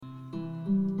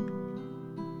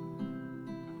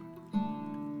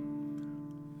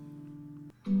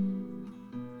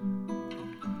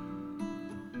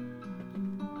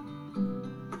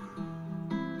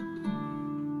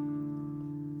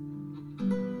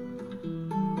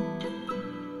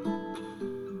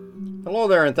Hello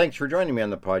there, and thanks for joining me on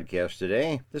the podcast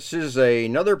today. This is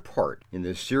another part in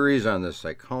this series on the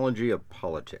psychology of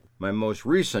politics. My most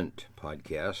recent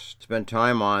podcast spent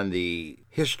time on the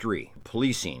history of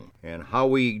policing and how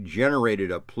we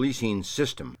generated a policing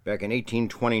system back in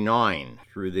 1829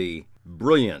 through the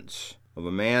brilliance of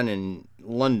a man in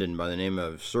London by the name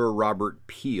of Sir Robert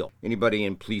Peel. Anybody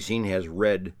in policing has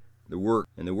read the work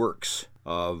and the works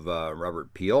of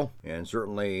Robert Peel, and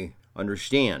certainly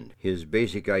understand his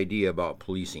basic idea about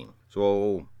policing.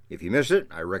 So if you missed it,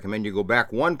 I recommend you go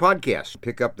back one podcast,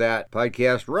 pick up that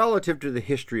podcast relative to the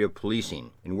history of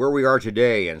policing and where we are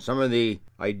today and some of the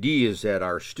ideas that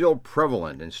are still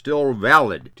prevalent and still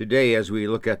valid today as we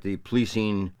look at the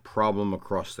policing problem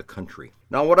across the country.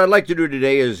 Now, what I'd like to do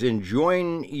today is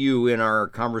join you in our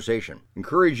conversation,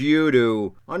 encourage you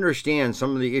to understand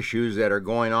some of the issues that are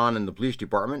going on in the police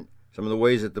department, some of the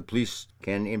ways that the police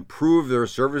can improve their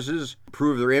services,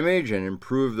 improve their image, and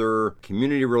improve their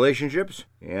community relationships,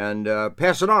 and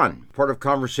pass it on. Part of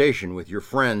conversation with your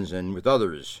friends and with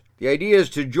others. The idea is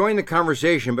to join the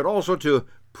conversation, but also to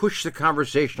push the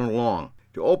conversation along,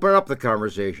 to open up the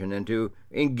conversation, and to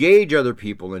engage other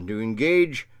people, and to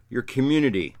engage your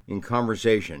community in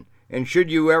conversation. And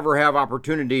should you ever have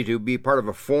opportunity to be part of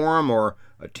a forum or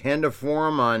attend a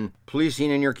forum on policing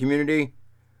in your community,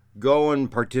 go and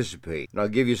participate. And I'll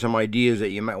give you some ideas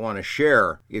that you might want to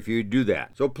share if you do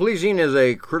that. So policing is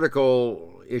a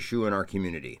critical issue in our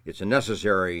community. It's a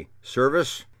necessary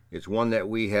service. It's one that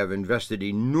we have invested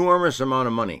enormous amount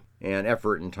of money and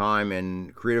effort and time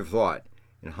and creative thought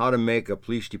in how to make a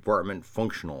police department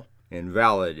functional and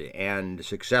valid and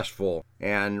successful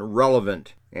and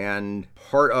relevant and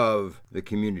part of the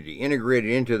community, integrated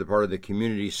into the part of the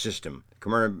community system,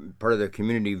 part of the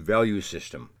community value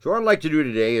system. So what I'd like to do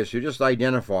today is to just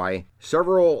identify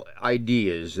several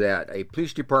ideas that a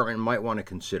police department might want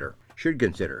to should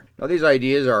consider. Now, these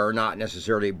ideas are not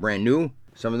necessarily brand new.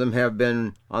 Some of them have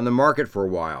been on the market for a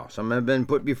while. Some have been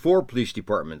put before police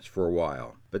departments for a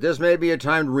while. But this may be a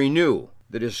time to renew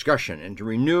the discussion and to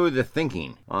renew the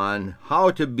thinking on how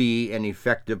to be an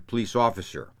effective police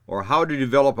officer or how to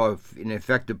develop an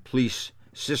effective police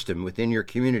system within your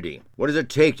community. What does it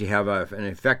take to have an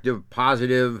effective,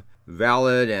 positive,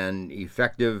 valid, and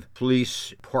effective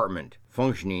police department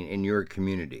functioning in your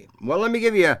community? Well, let me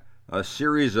give you a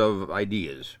series of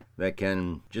ideas that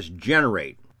can just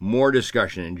generate more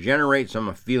discussion and generate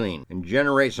some feeling and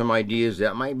generate some ideas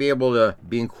that might be able to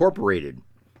be incorporated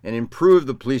and improve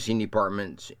the policing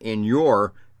departments in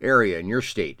your area, in your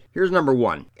state. Here's number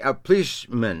one. A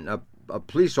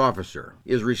police officer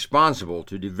is responsible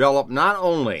to develop not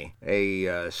only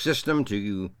a system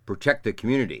to protect the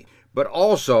community, but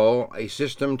also a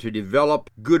system to develop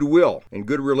goodwill and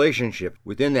good relationship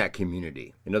within that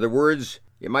community. In other words,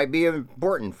 it might be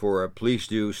important for a police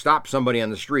to stop somebody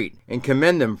on the street and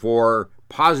commend them for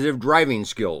positive driving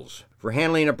skills, for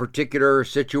handling a particular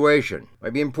situation. It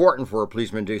might be important for a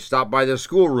policeman to stop by the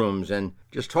schoolrooms and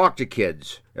just talk to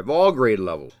kids of all grade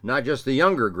levels, not just the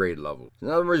younger grade levels. In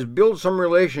other words, build some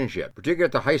relationship, particularly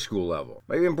at the high school level.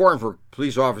 It might be important for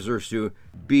police officers to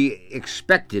be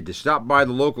expected to stop by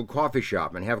the local coffee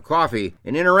shop and have coffee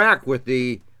and interact with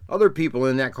the other people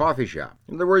in that coffee shop.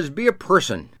 In other words, be a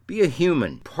person, be a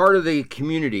human, part of the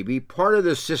community, be part of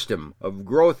the system of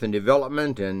growth and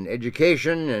development and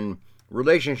education and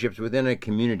relationships within a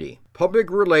community. Public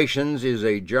relations is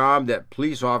a job that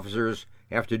police officers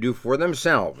have to do for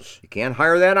themselves. You can't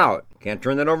hire that out. You can't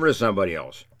turn that over to somebody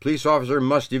else. A police officer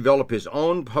must develop his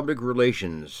own public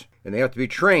relations, and they have to be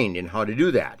trained in how to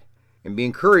do that, and be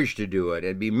encouraged to do it,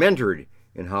 and be mentored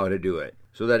in how to do it,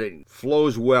 so that it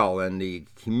flows well and the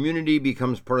community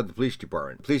becomes part of the police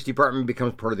department. The police department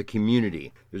becomes part of the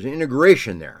community. There's an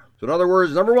integration there. So in other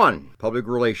words, number one, public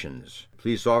relations.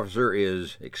 Police officer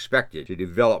is expected to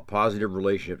develop positive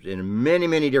relationships in many,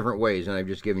 many different ways, and I've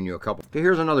just given you a couple. Okay,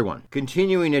 here's another one.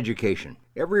 Continuing education.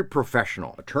 Every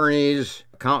professional, attorneys,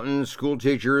 accountants, school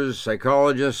teachers,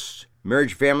 psychologists,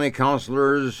 marriage family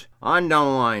counselors, on down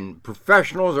the line,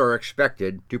 professionals are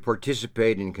expected to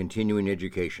participate in continuing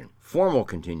education, formal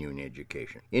continuing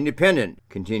education, independent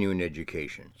continuing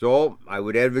education. So I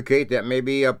would advocate that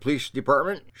maybe a police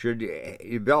department should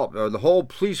develop, or the whole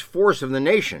police force of the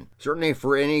nation, certainly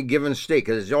for any given state,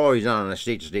 because it's always on a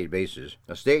state-to-state basis,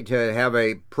 a state to have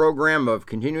a program of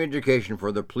continuing education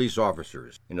for the police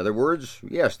officers. In other words,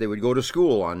 yes, they would go to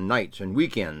school on nights and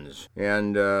weekends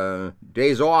and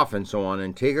days off and so on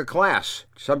and take a class,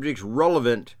 subjects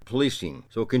relevant policing.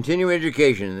 So continuing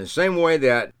education in the same way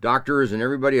that doctors and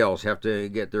everybody else have to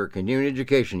get their continuing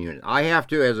education unit. I have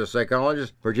to, as a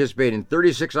psychologist, participate in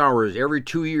 36 hours every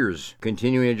 2 years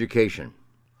continuing education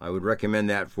I would recommend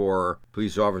that for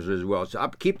police officers as well. So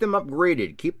keep them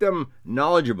upgraded, keep them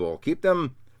knowledgeable, keep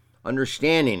them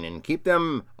understanding, and keep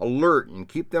them alert, and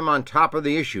keep them on top of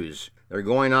the issues that are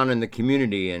going on in the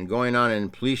community and going on in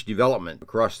police development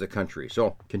across the country.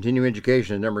 So continuing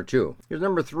education is number 2. Here's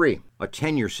number 3, a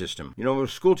tenure system.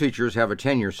 School teachers have a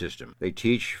tenure system. They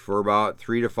teach for about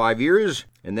 3 to 5 years,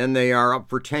 and then they are up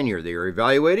for tenure. They are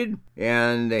evaluated,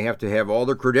 and they have to have all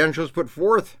their credentials put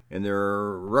forth, and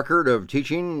their record of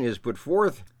teaching is put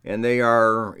forth, and they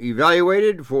are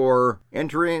evaluated for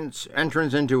entrance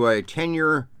into a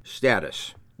tenure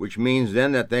status, which means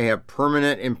then that they have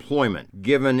permanent employment,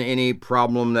 given any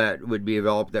problem that would be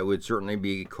developed that would certainly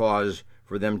be cause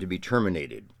for them to be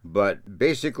terminated. But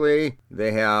basically,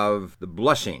 they have the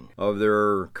blessing of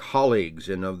their colleagues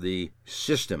and of the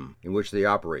system in which they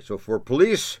operate. So for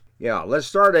police, let's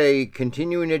start a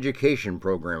continuing education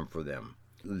program for them.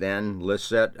 Then let's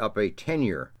set up a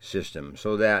tenure system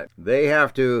so that they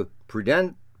have to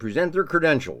present their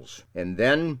credentials and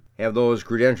then have those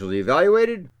credentials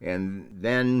evaluated and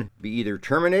then be either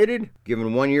terminated,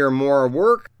 given 1 year more of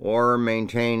work, or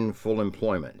maintain full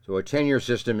employment. So a tenure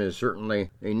system is certainly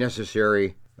a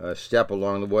necessary step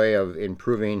along the way of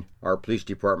improving our police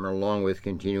department, along with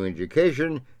continuing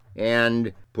education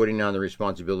and putting on the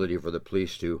responsibility for the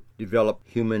police to develop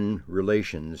human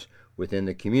relations within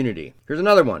the community. Here's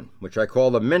another one, which I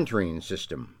call the mentoring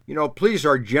system. Police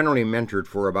are generally mentored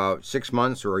for about 6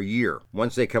 months or a year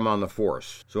once they come on the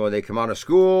force. So they come out of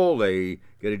school, they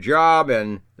get a job,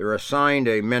 and they're assigned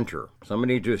a mentor,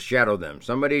 somebody to shadow them,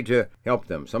 somebody to help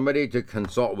them, somebody to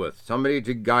consult with, somebody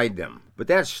to guide them. But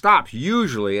that stops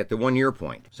usually at the 1 year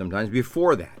point, sometimes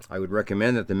before that. I would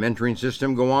recommend that the mentoring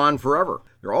system go on forever.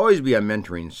 There'll always be a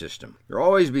mentoring system. There'll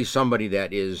always be somebody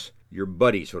that is your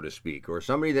buddy, so to speak, or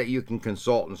somebody that you can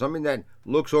consult, and somebody that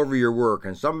looks over your work,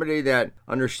 and somebody that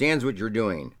understands what you're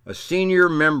doing. A senior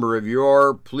member of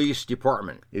your police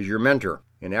department is your mentor.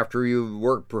 And after you've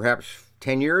worked perhaps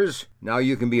 10 years, now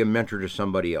you can be a mentor to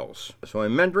somebody else. So a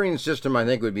mentoring system, I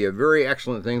think, would be a very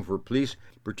excellent thing for police,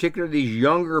 particularly these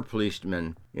younger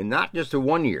policemen, in not just a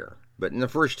 1 year, but in the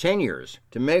first 10 years,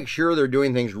 to make sure they're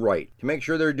doing things right, to make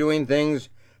sure they're doing things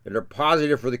that are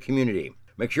positive for the community.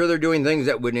 Make sure they're doing things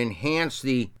that would enhance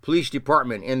the police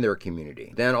department in their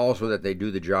community. Then also that they do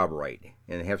the job right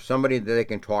and have somebody that they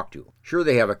can talk to. Sure,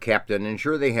 they have a captain, and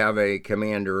sure, they have a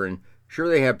commander, and sure,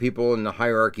 they have people in the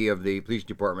hierarchy of the police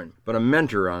department, but a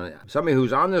mentor on it, somebody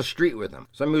who's on the street with them,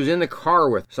 somebody who's in the car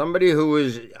with them, somebody who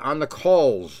is on the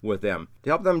calls with them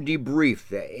to help them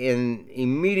debrief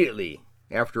immediately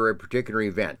after a particular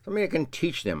event. Somebody that can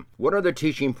teach them what are the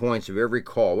teaching points of every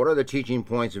call, what are the teaching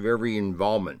points of every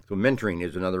involvement. So mentoring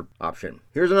is another option.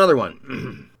 Here's another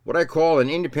one, what I call an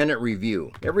independent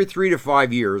review. Every 3 to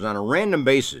 5 years, on a random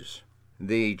basis,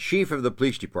 the chief of the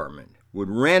police department would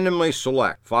randomly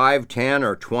select 5, 10,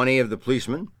 or 20 of the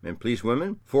policemen and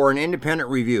policewomen for an independent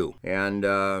review.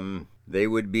 And they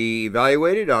would be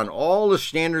evaluated on all the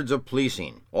standards of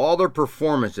policing, all their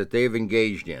performance that they've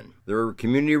engaged in, their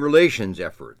community relations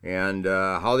effort, and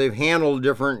how they've handled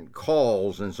different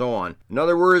calls and so on. In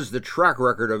other words, the track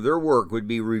record of their work would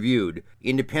be reviewed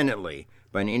independently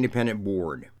by an independent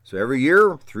board. So every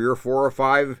year, 3 or 4 or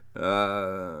 5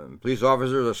 police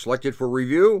officers are selected for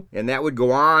review, and that would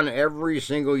go on every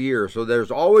single year. So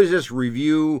there's always this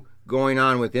review going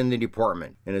on within the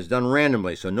department, and it's done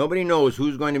randomly, so nobody knows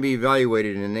who's going to be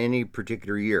evaluated in any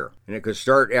particular year. And it could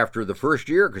start after the first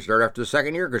year, it could start after the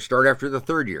second year, it could start after the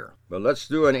third year. But let's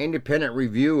do an independent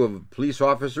review of police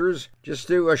officers just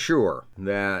to assure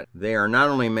that they are not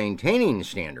only maintaining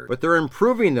standards, but they're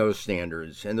improving those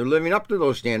standards, and they're living up to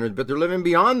those standards, but they're living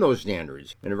beyond those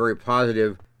standards in a very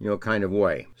positive kind of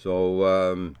way.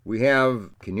 So we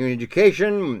have continuing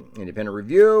education, independent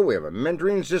review, we have a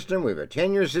mentoring system, we have a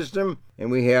tenure system, and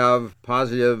we have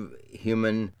positive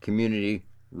human community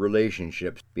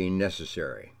relationships being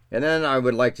necessary. And then I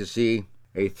would like to see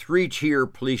a 3-tier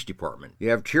police department. You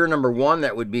have tier number 1,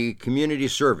 that would be community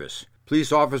service.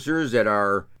 Police officers that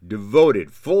are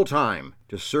devoted full-time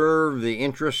to serve the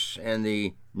interests and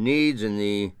the needs and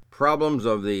the problems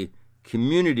of the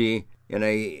community in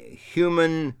a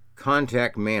human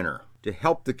contact manner, to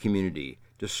help the community,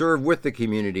 to serve with the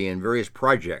community in various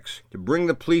projects, to bring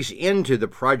the police into the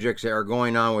projects that are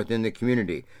going on within the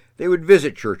community. They would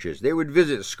visit churches, they would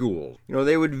visit schools,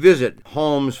 they would visit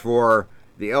homes for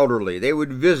the elderly, they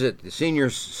would visit the senior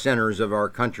centers of our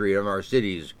country, of our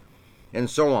cities, and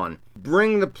so on.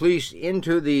 Bring the police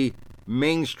into the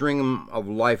mainstream of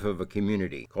life of a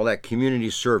community. Call that community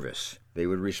service. They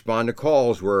would respond to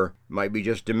calls where it might be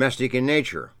just domestic in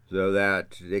nature, so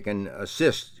that they can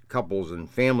assist couples and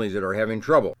families that are having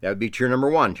trouble. That would be tier number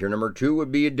 1. Tier number 2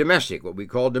 would be a domestic, what we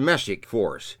call domestic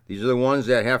force. These are the ones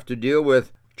that have to deal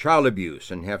with child abuse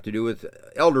and have to do with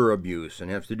elder abuse and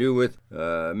have to do with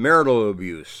marital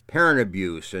abuse, parent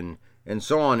abuse, and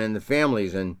so on in the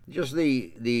families, and just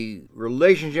the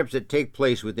relationships that take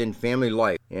place within family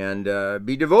life, and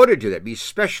be devoted to that, be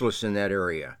specialists in that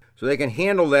area, so they can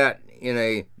handle that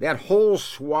in that whole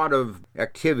swath of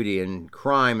activity and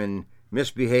crime and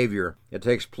misbehavior that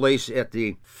takes place at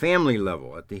the family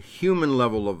level, at the human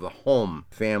level of the home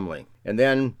family. And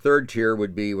then third tier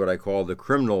would be what I call the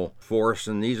criminal force,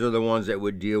 and these are the ones that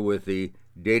would deal with the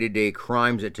day-to-day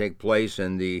crimes that take place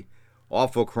and the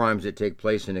awful crimes that take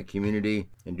place in a community,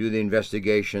 and do the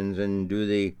investigations and do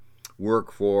the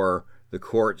work for the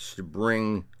courts to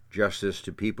bring justice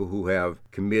to people who have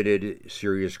committed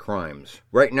serious crimes.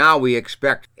 Right now, we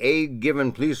expect a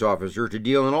given police officer to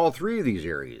deal in all three of these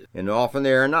areas, and often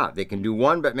they are not. They can do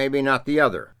one, but maybe not the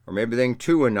other, or maybe they can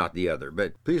two and not the other.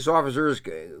 But police officers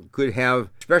could have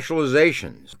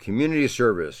specializations, community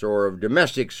service, or of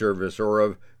domestic service, or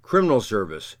of criminal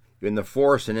service in the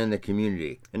force and in the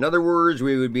community. In other words,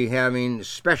 we would be having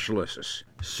specialists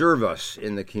serve us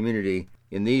in the community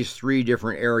in these three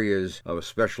different areas of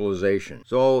specialization.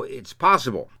 So it's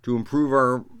possible to improve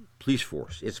our police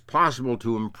force. It's possible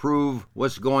to improve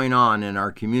what's going on in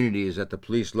our communities at the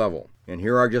police level. And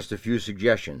here are just a few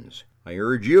suggestions I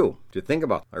urge you to think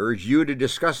about. I urge you to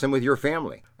discuss them with your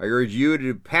family. I urge you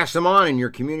to pass them on in your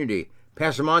community.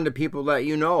 Pass them on to people that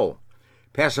you know.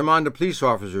 Pass them on to police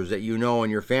officers that you know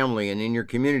in your family and in your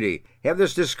community. Have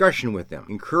this discussion with them.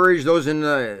 Encourage those in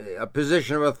a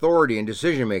position of authority and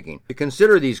decision-making to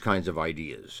consider these kinds of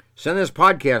ideas. Send this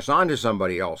podcast on to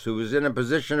somebody else who is in a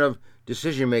position of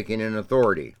decision-making and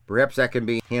authority. Perhaps that can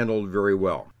be handled very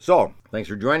well. So, thanks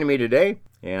for joining me today,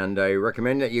 and I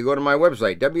recommend that you go to my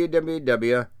website,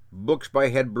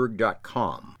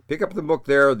 www.booksbyhedberg.com. Pick up the book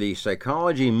there, The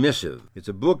Psychology Missive. It's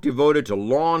a book devoted to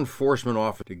law enforcement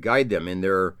officers to guide them in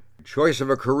their choice of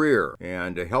a career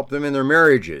and to help them in their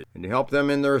marriages and to help them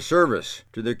in their service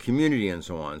to their community and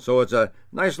so on. So it's a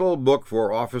nice little book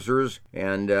for officers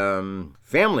and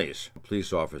families,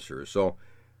 police officers. So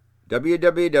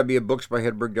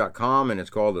www.booksbyhedberg.com, and it's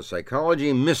called The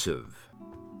Psychology Missive.